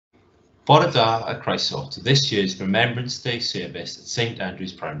Bore da a croeso to this year's Remembrance Day service at St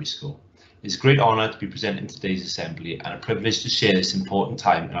Andrew's Primary School. It's a great honour to be presenting today's assembly and a privilege to share this important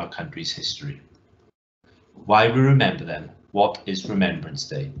time in our country's history. Why we remember them? What is Remembrance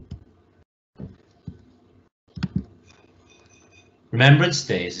Day? Remembrance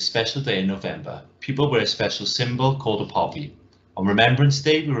Day is a special day in November. People wear a special symbol called a poppy. On Remembrance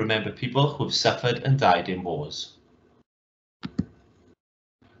Day, we remember people who have suffered and died in wars.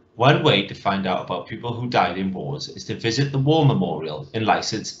 One way to find out about people who died in wars is to visit the War Memorial in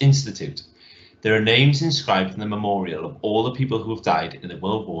Lycett's Institute. There are names inscribed in the memorial of all the people who have died in the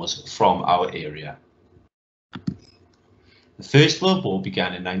World Wars from our area. The First World War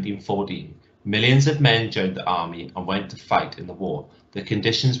began in 1914. Millions of men joined the army and went to fight in the war. The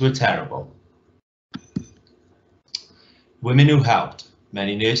conditions were terrible. Women who helped.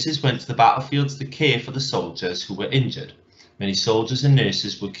 Many nurses went to the battlefields to care for the soldiers who were injured. Many soldiers and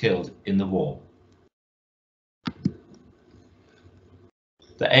nurses were killed in the war.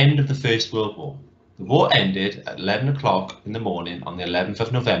 The end of the First World War. The war ended at 11 o'clock in the morning on the 11th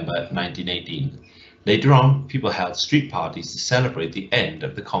of November 1918. Later on, people held street parties to celebrate the end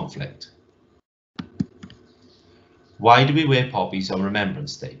of the conflict. Why do we wear poppies on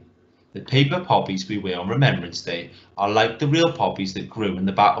Remembrance Day? The paper poppies we wear on Remembrance Day are like the real poppies that grew in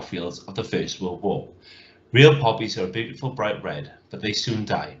the battlefields of the First World War. Real poppies are a beautiful bright red, but they soon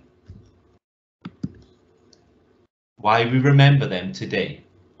die. Why we remember them today?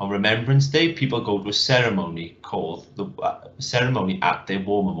 On Remembrance Day, people go to a ceremony called the ceremony at their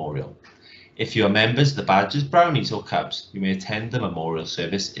war memorial. If you are members of the Badgers, Brownies or Cubs, you may attend the memorial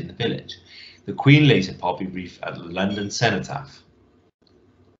service in the village. The Queen lays a poppy wreath at the London Cenotaph.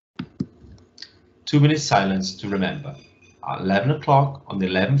 2 minutes silence to remember. At 11 o'clock on the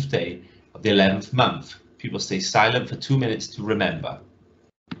 11th day of the 11th month, people stay silent for 2 minutes to remember.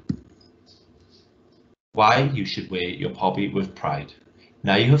 Why you should wear your poppy with pride.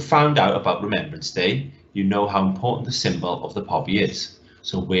 Now you have found out about Remembrance Day, you know how important the symbol of the poppy is.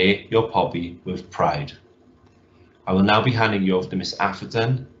 So wear your poppy with pride. I will now be handing you over to Miss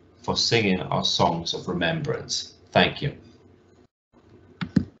Atherton for singing our songs of remembrance. Thank you.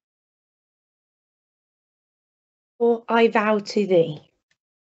 For I vow to thee.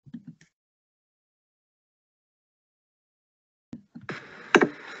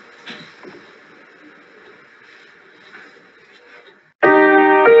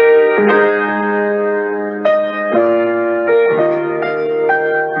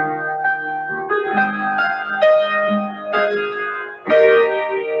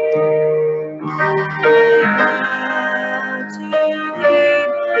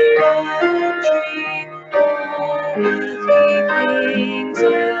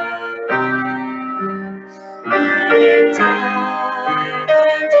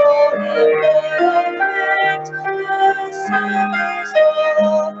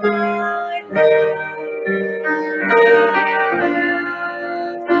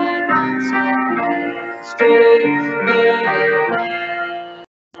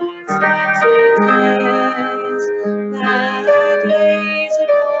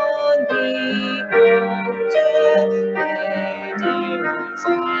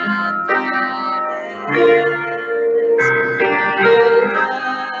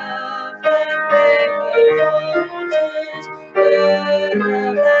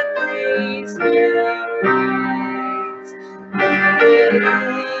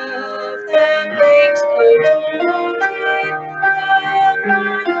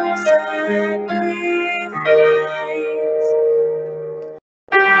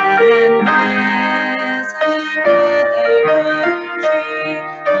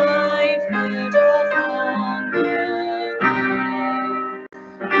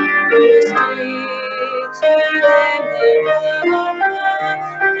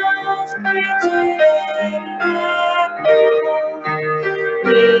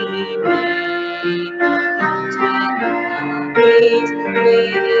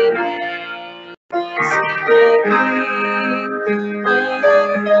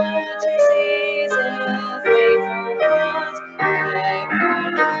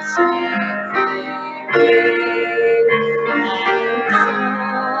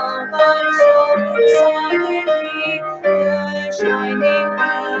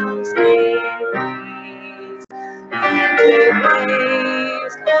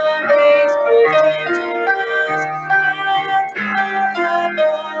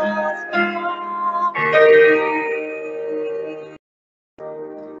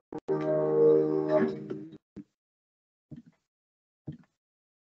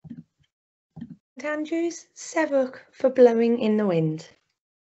 St Andrews, Sevach for blowing in the wind.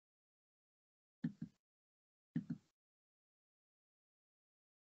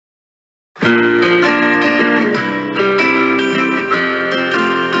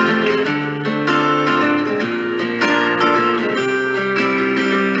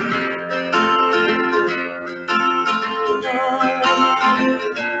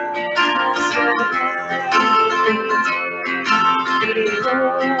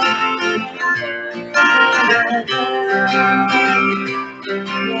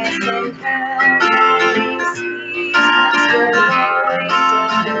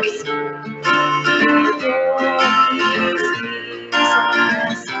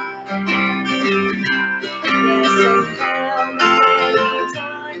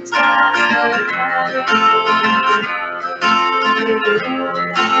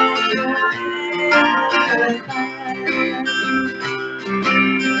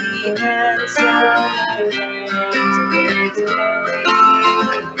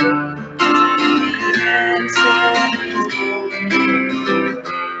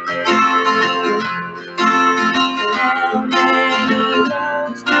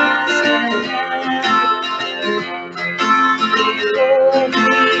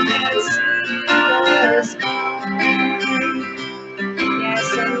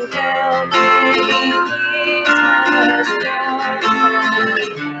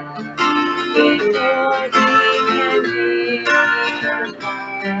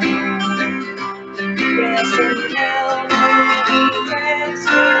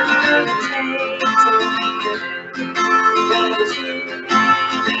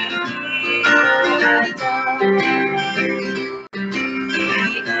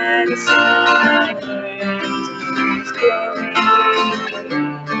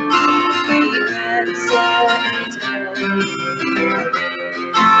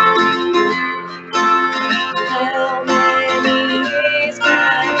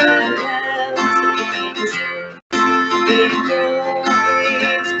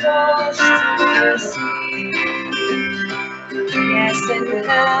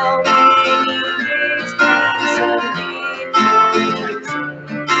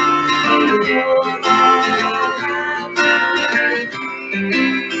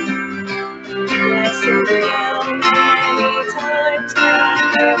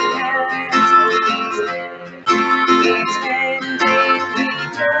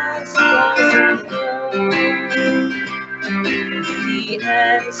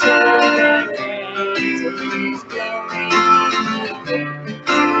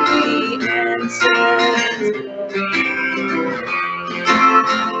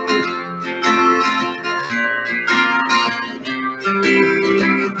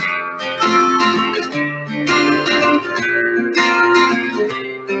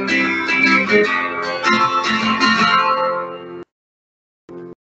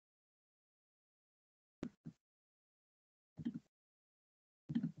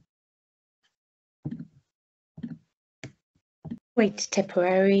 Wait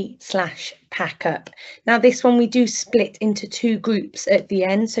Tipperary / pack up. Now this one we do split into two groups at the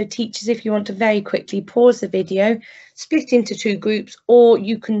end, so teachers, if you want to very quickly pause the video, split into two groups, or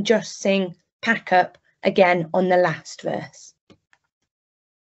you can just sing pack up again on the last verse.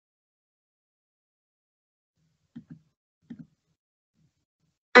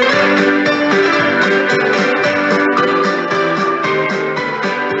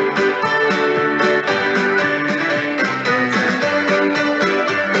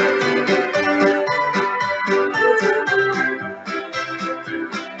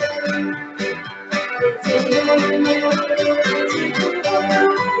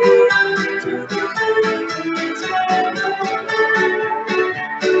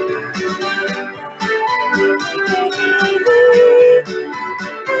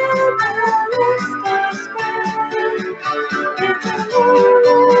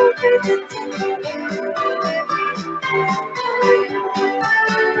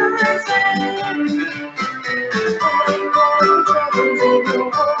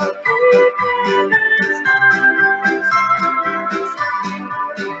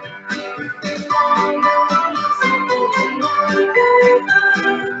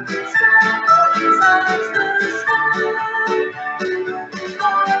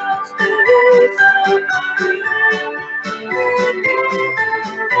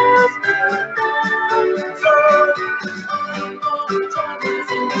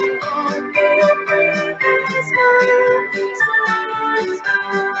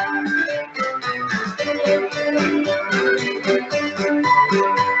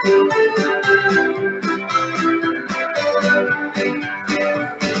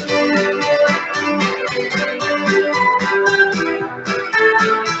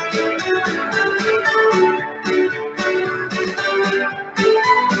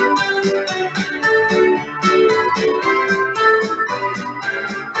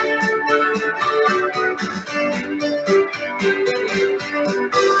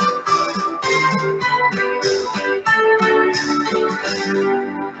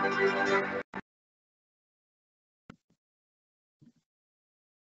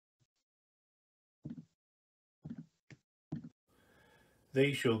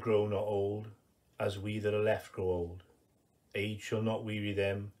 They shall grow not old, as we that are left grow old. Age shall not weary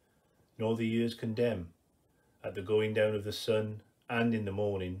them, nor the years condemn. At the going down of the sun, and in the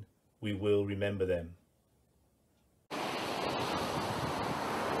morning, we will remember them.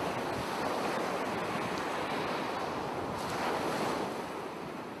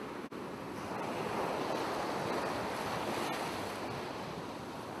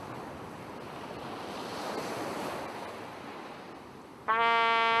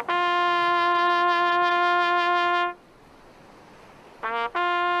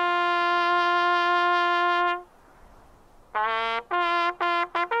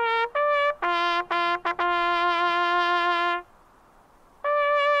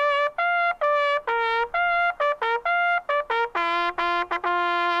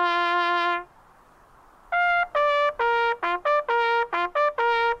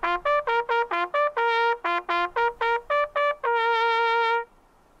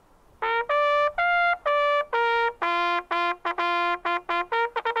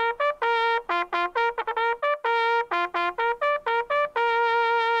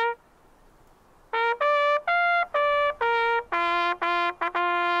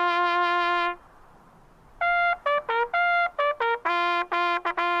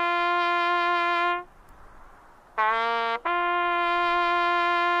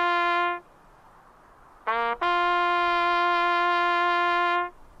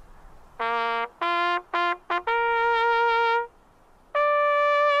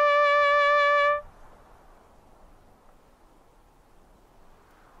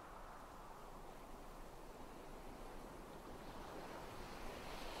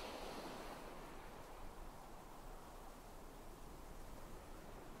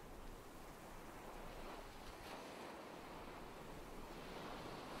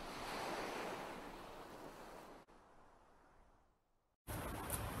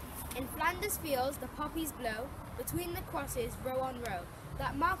 In Flanders fields the poppies blow, between the crosses row on row,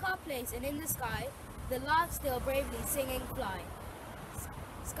 that mark our place, and in the sky the larks still bravely singing fly.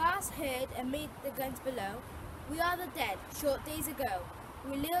 Scarce heard amid the guns below, we are the dead, short days ago.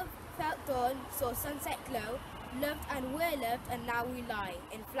 We lived, felt dawn, saw sunset glow, loved and were loved, and now we lie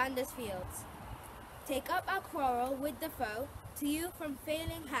in Flanders fields. Take up our quarrel with the foe, to you from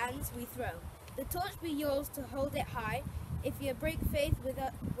failing hands we throw. The torch be yours to hold it high, if you break faith with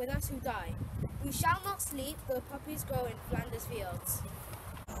us who die. We shall not sleep, though poppies grow in Flanders fields.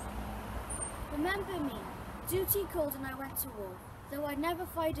 Remember me, duty called and I went to war, though I'd never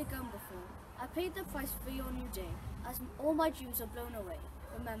fired a gun before. I paid the price for your new day, as all my dreams are blown away.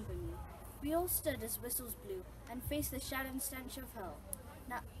 Remember me. We all stood as whistles blew, and faced the shadow and stench of hell.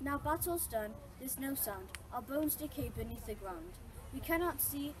 Now battle's done, there's no sound, our bones decay beneath the ground. We cannot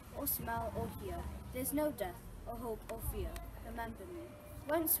see, or smell, or hear, there's no death, or hope, or fear. Remember me.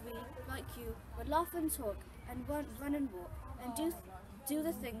 Once we, like you, would laugh and talk, and run and walk, and do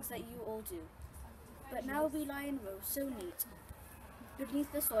the things that you all do. But now we lie in rows so neat,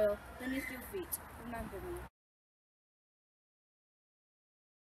 beneath the soil, beneath your feet. Remember me.